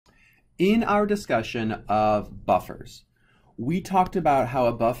In our discussion of buffers, we talked about how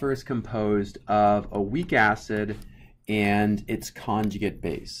a buffer is composed of a weak acid and its conjugate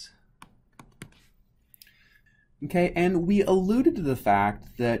base. Okay, and we alluded to the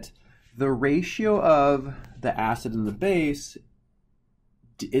fact that the ratio of the acid and the base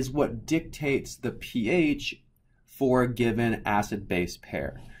is what dictates the pH for a given acid-base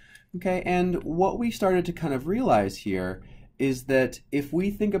pair. Okay, and what we started to kind of realize here is that if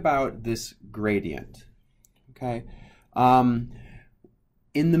we think about this gradient, okay,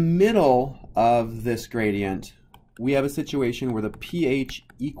 in the middle of this gradient, we have a situation where the pH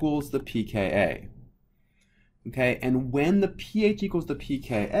equals the pKa. Okay, and when the pH equals the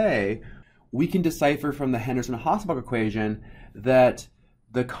pKa, we can decipher from the Henderson-Hasselbalch equation that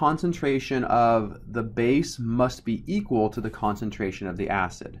the concentration of the base must be equal to the concentration of the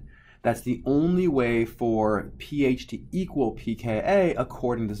acid. That's the only way for pH to equal pKa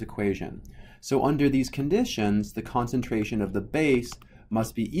according to this equation. So under these conditions, the concentration of the base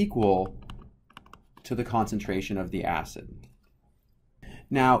must be equal to the concentration of the acid.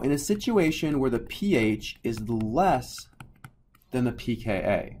 Now, in a situation where the pH is less than the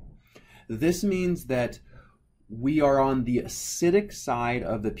pKa, this means that we are on the acidic side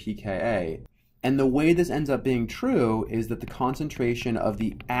of the pKa. And the way this ends up being true is that the concentration of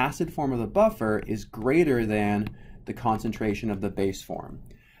the acid form of the buffer is greater than the concentration of the base form.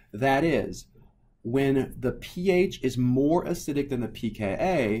 That is, when the pH is more acidic than the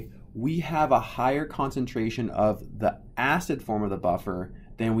pKa, we have a higher concentration of the acid form of the buffer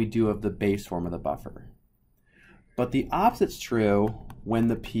than we do of the base form of the buffer. But the opposite's true when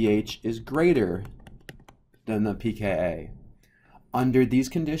the pH is greater than the pKa. Under these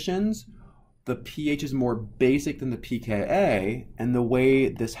conditions, the pH is more basic than the pKa, and the way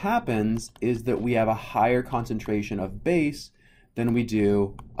this happens is that we have a higher concentration of base than we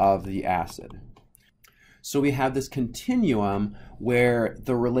do of the acid. So we have this continuum where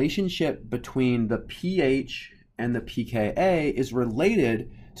the relationship between the pH and the pKa is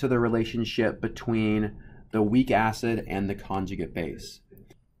related to the relationship between the weak acid and the conjugate base.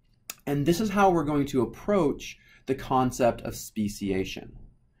 And this is how we're going to approach the concept of speciation.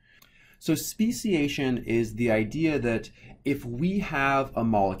 So speciation is the idea that if we have a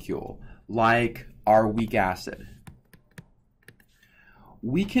molecule like our weak acid,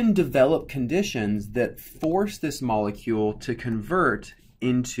 we can develop conditions that force this molecule to convert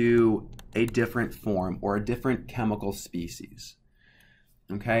into a different form or a different chemical species.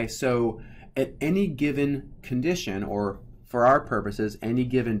 Okay, so at any given condition, or for our purposes, any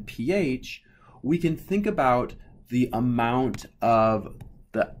given pH, we can think about the amount of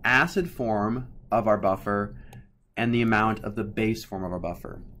the acid form of our buffer and the amount of the base form of our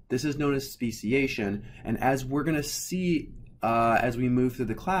buffer. This is known as speciation, and as we're going to see as we move through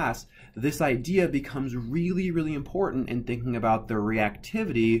the class, this idea becomes really, really important in thinking about the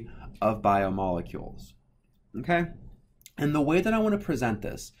reactivity of biomolecules. Okay? And the way that I want to present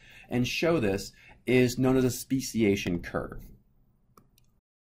this and show this is known as a speciation curve.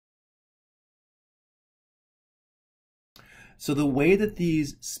 So the way that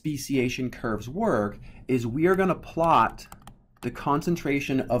these speciation curves work is we are going to plot the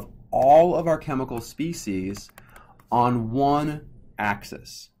concentration of all of our chemical species on one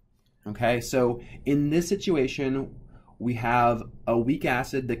axis. Okay, so in this situation, we have a weak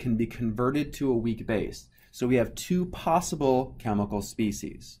acid that can be converted to a weak base. So we have two possible chemical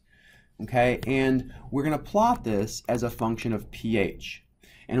species. Okay, and we're going to plot this as a function of pH.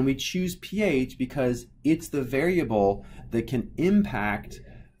 And we choose pH because it's the variable that can impact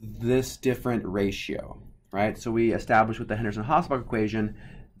this different ratio, right? So we established with the Henderson-Hasselbalch equation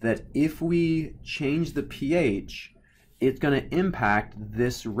that if we change the pH, it's going to impact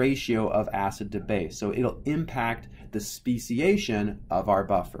this ratio of acid to base. So it'll impact the speciation of our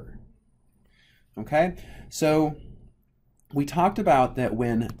buffer. Okay, so we talked about that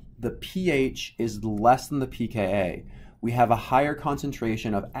when the pH is less than the pKa, we have a higher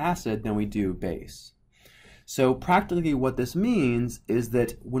concentration of acid than we do base. So practically what this means is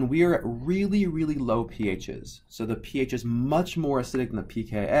that when we are at really, really low pHs, so the pH is much more acidic than the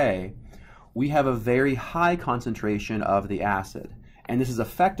pKa, we have a very high concentration of the acid. And this is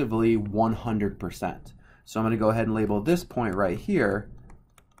effectively 100%. So I'm going to go ahead and label this point right here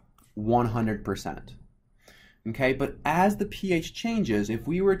 100%. Okay, but as the pH changes, if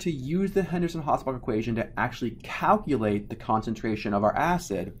we were to use the Henderson-Hasselbalch equation to actually calculate the concentration of our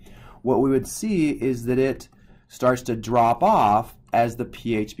acid, what we would see is that it starts to drop off as the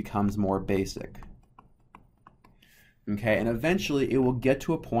pH becomes more basic. Okay, and eventually it will get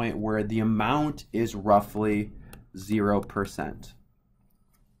to a point where the amount is roughly 0%.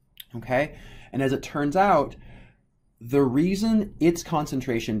 Okay, and as it turns out, the reason its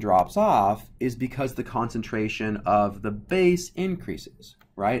concentration drops off is because the concentration of the base increases,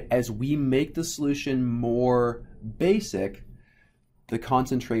 right? As we make the solution more basic, the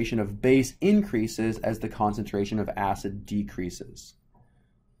concentration of base increases as the concentration of acid decreases.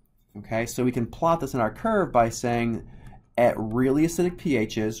 Okay, so we can plot this in our curve by saying at really acidic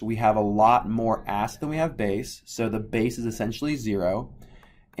pHs, we have a lot more acid than we have base, so the base is essentially 0.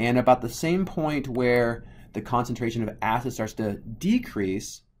 And about the same point where the concentration of acid starts to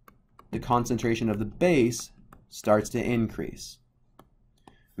decrease, the concentration of the base starts to increase.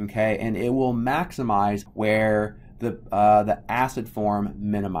 Okay, and it will maximize where the acid form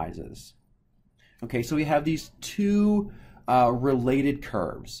minimizes. Okay, so we have these two related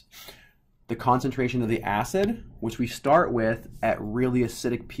curves. The concentration of the acid, which we start with at really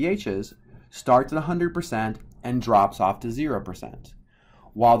acidic pHs, starts at 100% and drops off to 0%.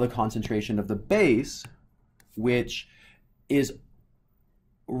 While the concentration of the base, which is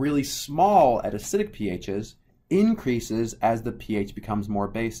really small at acidic pHs, increases as the pH becomes more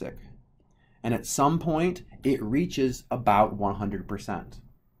basic. And at some point, it reaches about 100%.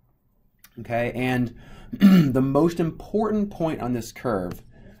 Okay, and the most important point on this curve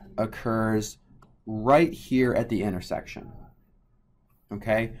occurs right here at the intersection.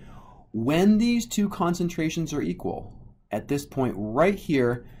 Okay, when these two concentrations are equal, at this point right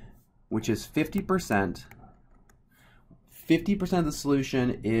here, which is 50% of the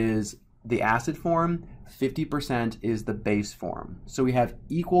solution is the acid form, 50% is the base form. So we have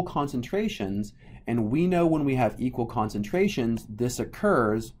equal concentrations, and we know when we have equal concentrations, this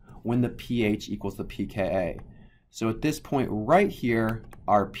occurs when the pH equals the pKa. So at this point right here,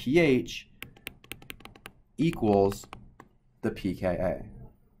 our pH equals the pKa.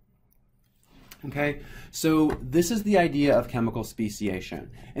 Okay, so this is the idea of chemical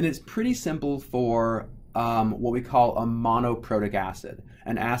speciation, and it's pretty simple for what we call a monoprotic acid,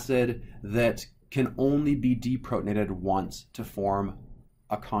 an acid that can only be deprotonated once to form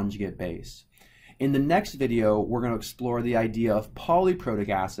a conjugate base. In the next video, we're going to explore the idea of polyprotic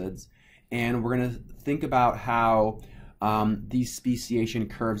acids, and we're going to think about how these speciation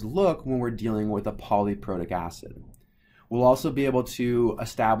curves look when we're dealing with a polyprotic acid. We'll also be able to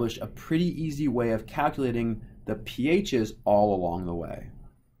establish a pretty easy way of calculating the pHs all along the way.